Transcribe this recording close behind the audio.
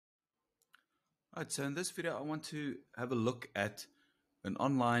Alright, so in this video, I want to have a look at an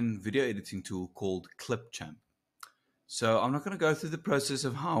online video editing tool called ClipChamp. So I'm not going to go through the process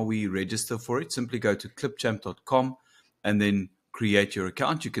of how we register for it. Simply go to clipchamp.com and then create your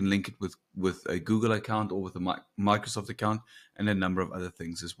account. You can link it with a Google account or with a Microsoft account and a number of other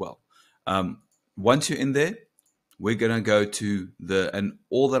things as well. Once you're in there, we're going to go to and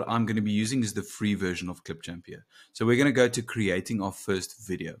all that I'm going to be using is the free version of ClipChamp here. So we're going to go to creating our first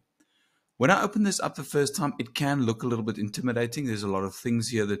video. When I open this up the first time, it can look a little bit intimidating. There's a lot of things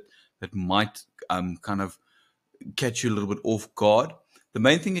here that might kind of catch you a little bit off guard. The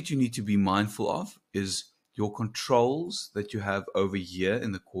main thing that you need to be mindful of is your controls that you have over here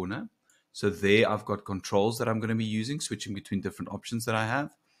in the corner. So there I've got controls that I'm going to be using, switching between different options that I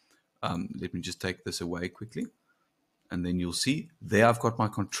have. Let me just take this away quickly. And then you'll see there I've got my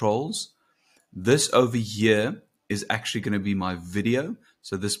controls. This over here is actually going to be my video.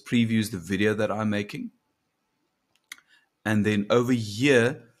 So this previews the video that I'm making. And then over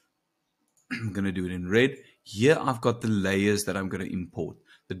here, I'm going to do it in red. Here I've got the layers that I'm going to import,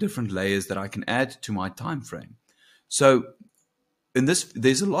 the different layers that I can add to my time frame. So in this,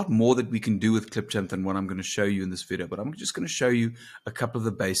 there's a lot more that we can do with ClipChamp than what I'm going to show you in this video, but I'm just going to show you a couple of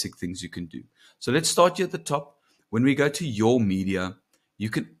the basic things you can do. So let's start here at the top. When we go to your media,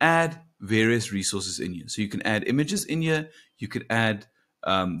 you can add various resources in here. So you can add images in here. You could add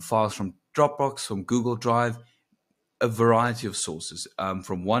files from Dropbox, from Google Drive, a variety of sources,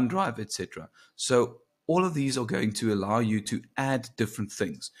 from OneDrive, etc. So all of these are going to allow you to add different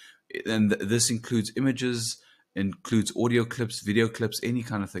things. And this includes images, includes audio clips, video clips, any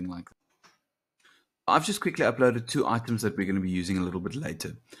kind of thing like that. I've just quickly uploaded two items that we're going to be using a little bit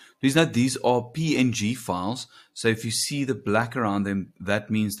later. Please note these are PNG files. So if you see the black around them, that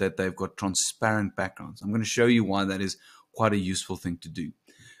means that they've got transparent backgrounds. I'm going to show you why that is quite a useful thing to do.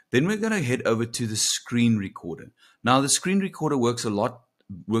 Then we're going to head over to the screen recorder. Now the screen recorder works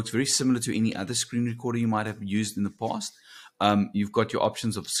very similar to any other screen recorder you might have used in the past. You've got your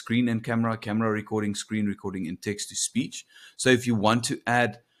options of screen and camera, camera recording, screen recording, and text to speech. So if you want to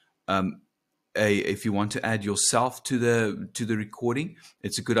add yourself to the recording,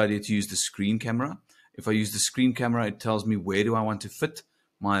 it's a good idea to use the screen camera. If I use the screen camera, it tells me where do I want to fit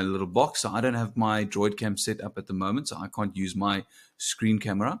my little box. So I don't have my Droid Cam set up at the moment, so I can't use my screen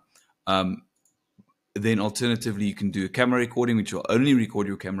camera. Then alternatively, you can do a camera recording, which will only record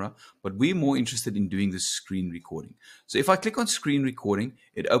your camera, but we're more interested in doing the screen recording. So if I click on screen recording,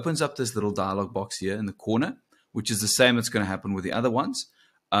 it opens up this little dialog box here in the corner, which is the same that's going to happen with the other ones.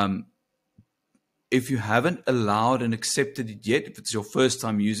 If you haven't allowed and accepted it yet, if it's your first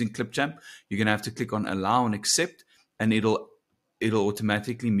time using ClipChamp, you're going to have to click on allow and accept, and it'll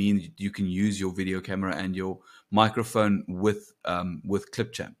automatically mean you can use your video camera and your microphone with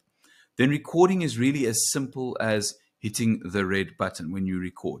ClipChamp. Then recording is really as simple as hitting the red button when you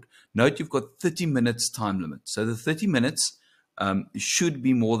record. Note you've got 30 minutes time limit. So the 30 minutes should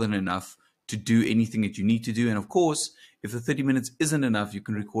be more than enough to do anything that you need to do. And of course, if the 30 minutes isn't enough, you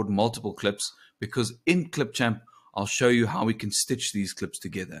can record multiple clips, because in ClipChamp, I'll show you how we can stitch these clips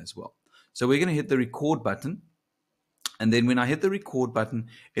together as well. So we're going to hit the record button. And then when I hit the record button,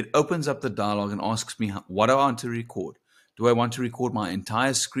 it opens up the dialog and asks me, what do I want to record? Do I want to record my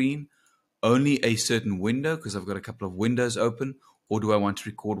entire screen, only a certain window, because I've got a couple of windows open, or do I want to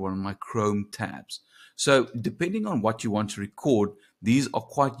record one of my Chrome tabs? So depending on what you want to record, these are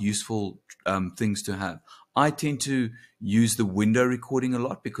quite useful things to have. I tend to use the window recording a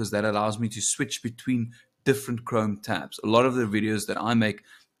lot because that allows me to switch between different Chrome tabs. A lot of the videos that I make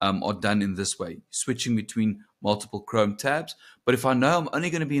are done in this way, switching between multiple Chrome tabs. But if I know I'm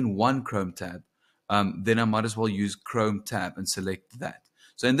only going to be in one Chrome tab, then I might as well use Chrome tab and select that.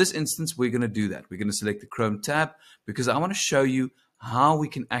 So in this instance, we're going to do that. We're going to select the Chrome tab because I want to show you how we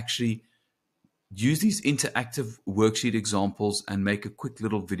can actually use these interactive worksheet examples and make a quick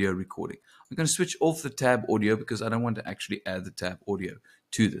little video recording. I'm going to switch off the tab audio because I don't want to actually add the tab audio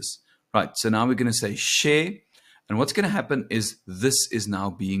to this. Right, so now we're going to say share. And what's going to happen is this is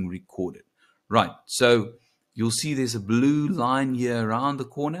now being recorded. Right, so you'll see there's a blue line here around the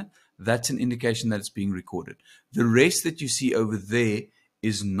corner. That's an indication that it's being recorded. The rest that you see over there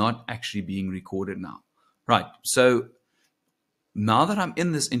is not actually being recorded now. Right, so now that I'm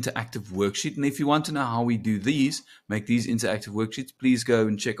in this interactive worksheet, and if you want to know how we do these, make these interactive worksheets, please go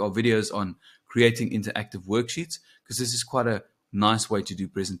and check our videos on creating interactive worksheets, because this is quite a nice way to do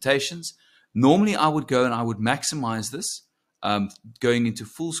presentations. Normally I would go and I would maximize this going into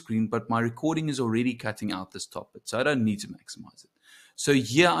full screen, but my recording is already cutting out this top bit, so I don't need to maximize it. So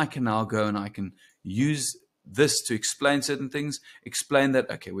here I can now go and I can use this to explain certain things, explain that,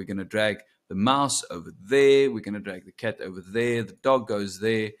 okay, we're going to drag the mouse over there. We're going to drag the cat over there. The dog goes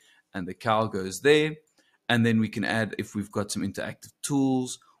there, and the cow goes there. And then we can add, if we've got some interactive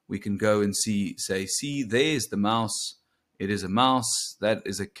tools, we can go and see, there's the mouse. It is a mouse. That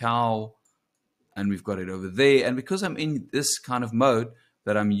is a cow. And we've got it over there. And because I'm in this kind of mode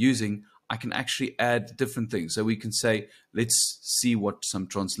that I'm using, I can actually add different things. So we can say, let's see what some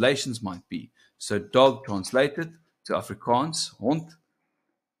translations might be. So dog translated to Afrikaans, hond,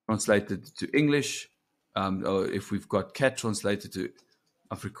 translated to English. Or if we've got cat translated to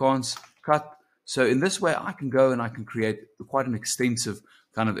Afrikaans, kat. So in this way, I can go and I can create quite an extensive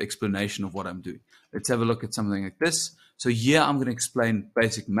kind of explanation of what I'm doing. Let's have a look at something like this. So here I'm going to explain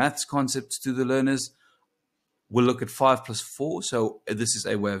basic maths concepts to the learners. We'll look at 5 plus 4. So this is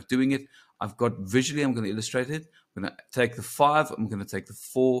a way of doing it. I've got visually, I'm going to illustrate it. I'm going to take the 5, I'm going to take the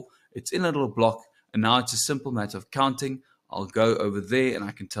 4. It's in a little block, and now it's a simple matter of counting. I'll go over there and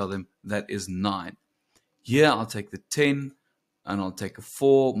I can tell them that is 9. Here I'll take the 10 and I'll take a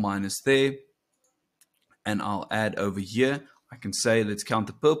 4 minus there, and I'll add over here. I can say let's count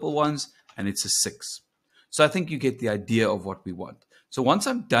the purple ones, and it's a 6. So I think you get the idea of what we want. So once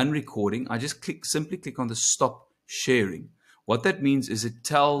I'm done recording, I just simply click on the stop sharing. What that means is it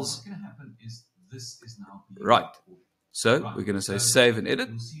tells. What's going to happen is this is now right. So we're going to say save and edit.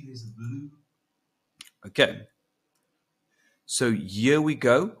 You'll see there's a blue. Okay. So here we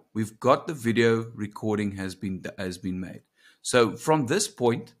go. We've got the video recording has been made. So from this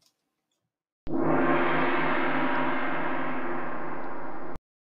point,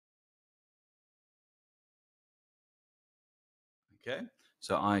 okay.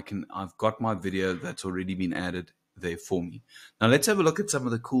 So I've got my video that's already been added there for me. Now let's have a look at some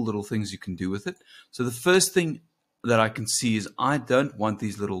of the cool little things you can do with it. So the first thing that I can see is I don't want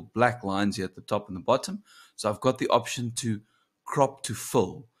these little black lines here at the top and the bottom. So I've got the option to crop to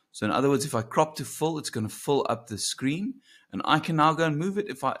full. So in other words, if I crop to full, it's going to fill up the screen, and I can now go and move it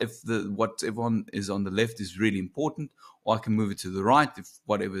if whatever is on the left is really important, or I can move it to the right if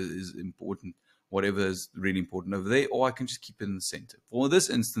whatever is important, whatever is really important over there, or I can just keep it in the center. For this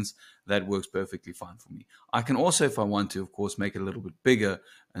instance, that works perfectly fine for me. I can also, if I want to, of course, make it a little bit bigger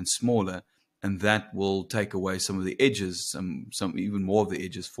and smaller, and that will take away some of the edges, some even more of the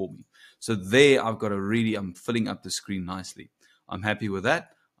edges for me. So there I've got I'm filling up the screen nicely. I'm happy with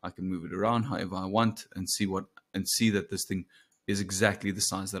that. I can move it around however I want and see that this thing is exactly the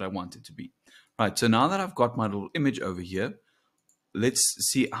size that I want it to be. Right, so now that I've got my little image over here, let's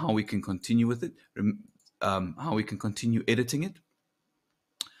see how we can continue with it, how we can continue editing it.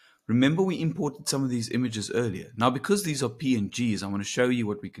 Remember, we imported some of these images earlier. Now, because these are PNGs, I want to show you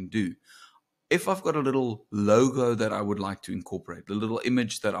what we can do. If I've got a little logo that I would like to incorporate, a little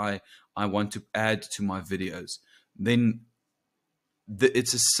image that I want to add to my videos, then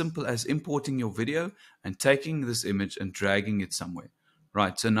it's as simple as importing your video and taking this image and dragging it somewhere.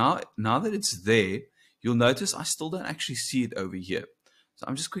 Right, so now that it's there, you'll notice I still don't actually see it over here. So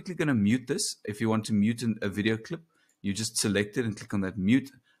I'm just quickly going to mute this. If you want to mute a video clip, you just select it and click on that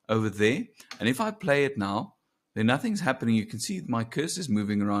mute over there. And if I play it now, then nothing's happening. You can see my cursor is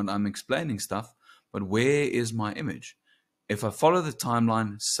moving around. I'm explaining stuff, but where is my image? If I follow the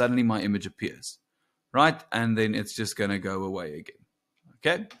timeline, suddenly my image appears, right? And then it's just going to go away again.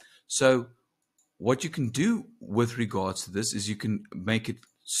 Okay, so what you can do with regards to this is you can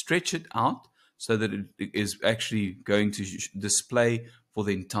stretch it out so that it is actually going to display for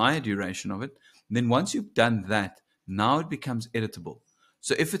the entire duration of it. And then once you've done that, now it becomes editable.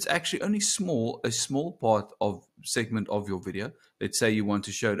 So if it's actually only a small part of segment of your video, let's say you want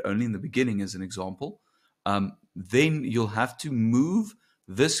to show it only in the beginning as an example, then you'll have to move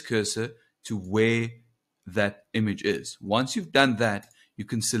this cursor to where that image is. Once you've done that, you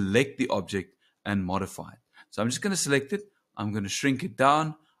can select the object and modify it. So I'm just going to select it. I'm going to shrink it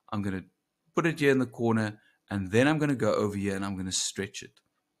down. I'm going to put it here in the corner, and then I'm going to go over here and I'm going to stretch it.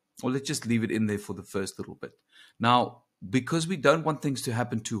 Or let's just leave it in there for the first little bit. Now, because we don't want things to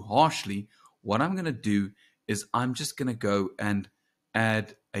happen too harshly, what I'm going to do is I'm just going to go and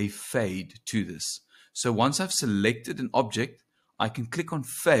add a fade to this. So once I've selected an object, I can click on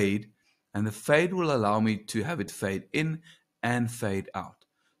fade, and the fade will allow me to have it fade in and fade out.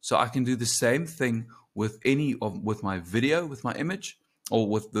 So I can do the same thing with with my video, with my image, or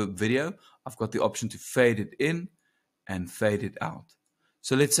with the video. I've got the option to fade it in and fade it out.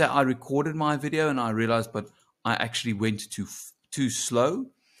 So let's say I recorded my video and I realized, but I actually went too slow,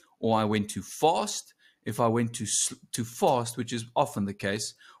 or I went too fast. If I went too fast, which is often the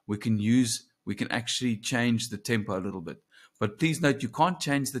case, we can actually change the tempo a little bit. But please note, you can't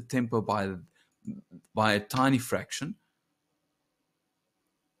change the tempo by a tiny fraction.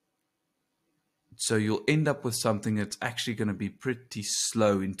 So you'll end up with something that's actually going to be pretty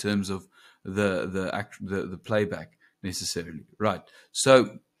slow in terms of the playback necessarily. Right.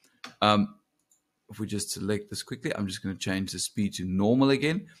 So if we just select this quickly, I'm just going to change the speed to normal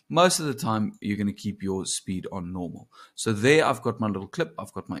again. Most of the time, you're going to keep your speed on normal. So there I've got my little clip.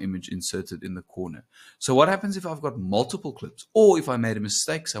 I've got my image inserted in the corner. So what happens if I've got multiple clips, or if I made a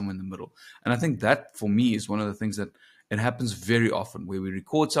mistake somewhere in the middle? And I think that, for me, is one of the things that it happens very often, where we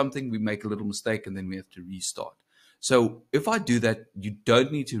record something, we make a little mistake, and then we have to restart. So if I do that, you don't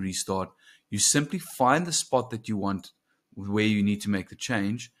need to restart. You simply find the spot that you want where you need to make the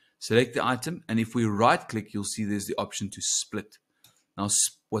change, select the item, and if we right click, you'll see there's the option to split. Now,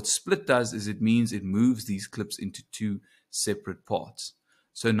 what split does is it means it moves these clips into two separate parts.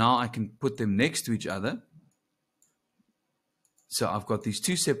 So now I can put them next to each other. So I've got these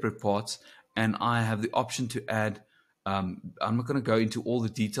two separate parts, and I have the option to add, I'm not going to go into all the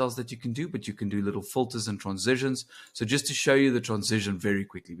details that you can do, but you can do little filters and transitions. So just to show you the transition very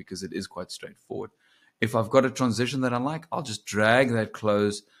quickly, because it is quite straightforward. If I've got a transition that I like, I'll just drag that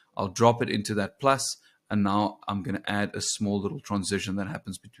close, I'll drop it into that plus, and now I'm going to add a small little transition that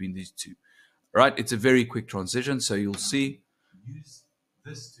happens between these two. Right? It's a very quick transition, so you'll see. Use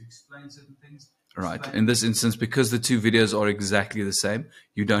this to explain certain things. Right. In this instance, because the two videos are exactly the same,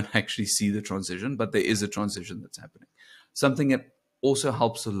 you don't actually see the transition, but there is a transition that's happening. Something that also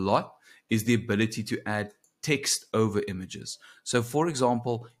helps a lot is the ability to add text over images. So for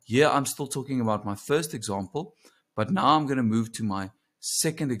example, here I'm still talking about my first example, but now I'm going to move to my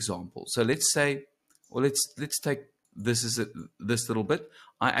second example. So let's say, or let's take this little bit.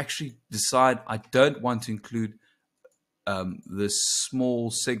 I actually decide I don't want to include this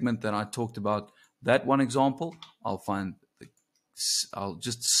small segment that I talked about. That one example, I'll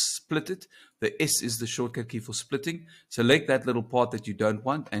just split it. The S is the shortcut key for splitting. Select that little part that you don't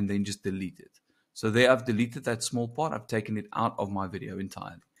want and then just delete it. So there I've deleted that small part. I've taken it out of my video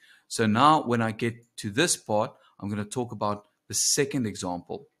entirely. So now when I get to this part, I'm going to talk about the second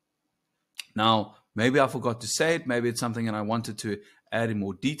example. Now, maybe I forgot to say it. Maybe it's something that I wanted to add in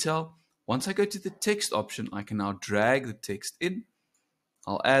more detail. Once I go to the text option, I can now drag the text in.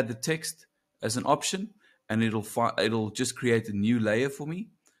 I'll add the text as an option, and it'll just create a new layer for me.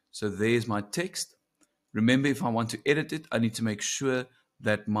 So there's my text. Remember, if I want to edit it, I need to make sure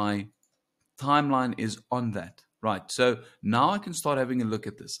that my timeline is on that. Right, so now I can start having a look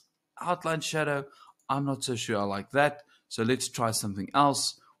at this. Outline shadow, I'm not so sure I like that. So let's try something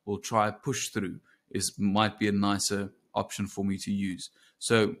else. We'll try push through. Might be a nicer option for me to use.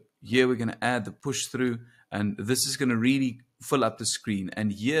 So here we're going to add the push through, and this is going to really fill up the screen.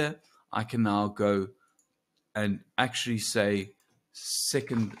 And here I can now go and actually say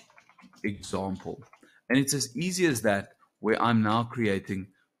second example. And it's as easy as that, where I'm now creating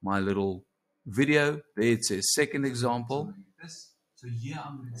my little video. There it says second example. So here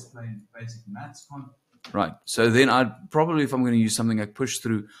I'm going to explain basic maths concept. Right. So then I'd probably, if I'm going to use something like push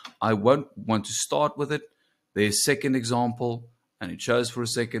through, I won't want to start with it. There's second example, and it shows for a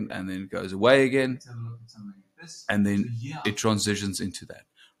second, and then it goes away again. Let's have a look at something like this. And then it transitions into that.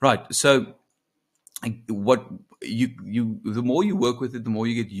 Right. So what the more you work with it, the more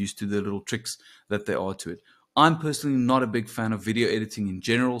you get used to the little tricks that there are to it. I'm personally not a big fan of video editing in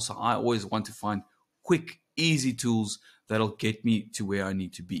general, so I always want to find quick, easy tools that'll get me to where I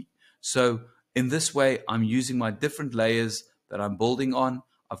need to be. So in this way, I'm using my different layers that I'm building on.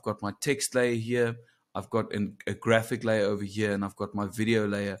 I've got my text layer here, I've got a graphic layer over here, and I've got my video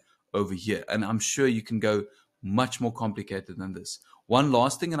layer over here. And I'm sure you can go much more complicated than this. One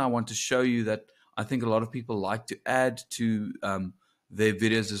last thing, and I want to show you that I think a lot of people like to add to their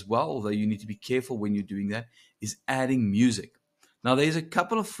videos as well, although you need to be careful when you're doing that, is adding music. Now, there's a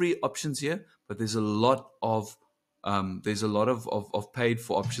couple of free options here, but there's a lot of paid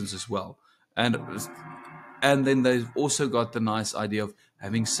for options as well. And then they've also got the nice idea of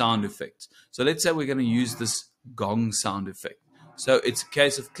having sound effects. So let's say we're going to use this gong sound effect. So it's a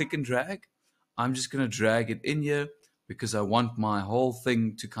case of click and drag. I'm just going to drag it in here because I want my whole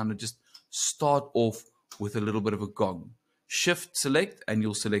thing to kind of just start off with a little bit of a gong. Shift select, and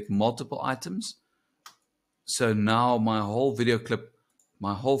you'll select multiple items. So now my whole video clip,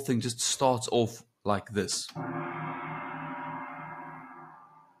 my whole thing just starts off like this.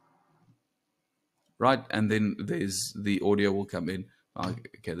 Right, and then there's the audio will come in.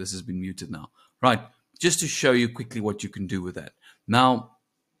 Okay, this has been muted now. Right, just to show you quickly what you can do with that. Now,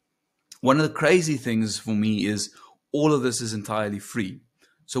 one of the crazy things for me is all of this is entirely free.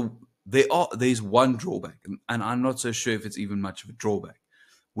 So there's one drawback, and I'm not so sure if it's even much of a drawback.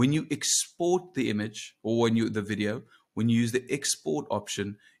 When you export the image or the video, when you use the export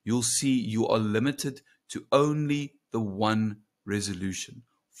option, you'll see you are limited to only the one resolution,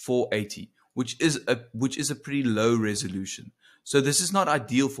 480, which is a pretty low resolution. So this is not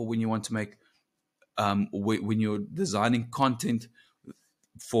ideal for when you want to make when you're designing content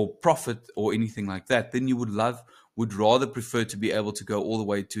for profit or anything like that. Then you would rather prefer to be able to go all the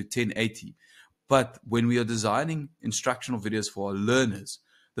way to 1080. But when we are designing instructional videos for our learners,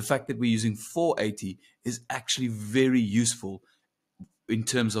 the fact that we're using 480 is actually very useful in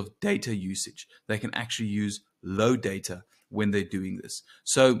terms of data usage. They can actually use low data when they're doing this.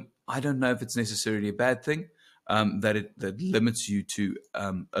 So I don't know if it's necessarily a bad thing that limits you to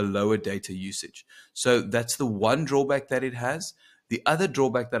a lower data usage. So that's the one drawback that it has. The other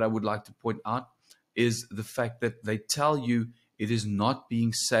drawback that I would like to point out is the fact that they tell you it is not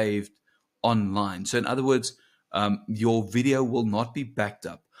being saved online. So in other words, your video will not be backed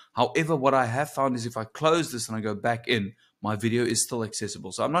up. However, what I have found is if I close this and I go back in, my video is still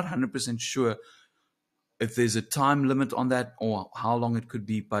accessible. So I'm not 100% sure if there's a time limit on that or how long it could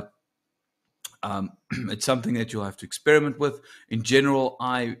be, but it's something that you'll have to experiment with. In general,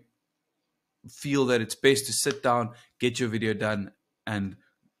 I feel that it's best to sit down, get your video done, and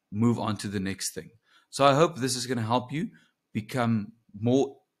move on to the next thing. So I hope this is going to help you become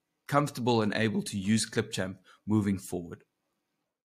more comfortable and able to use ClipChamp moving forward.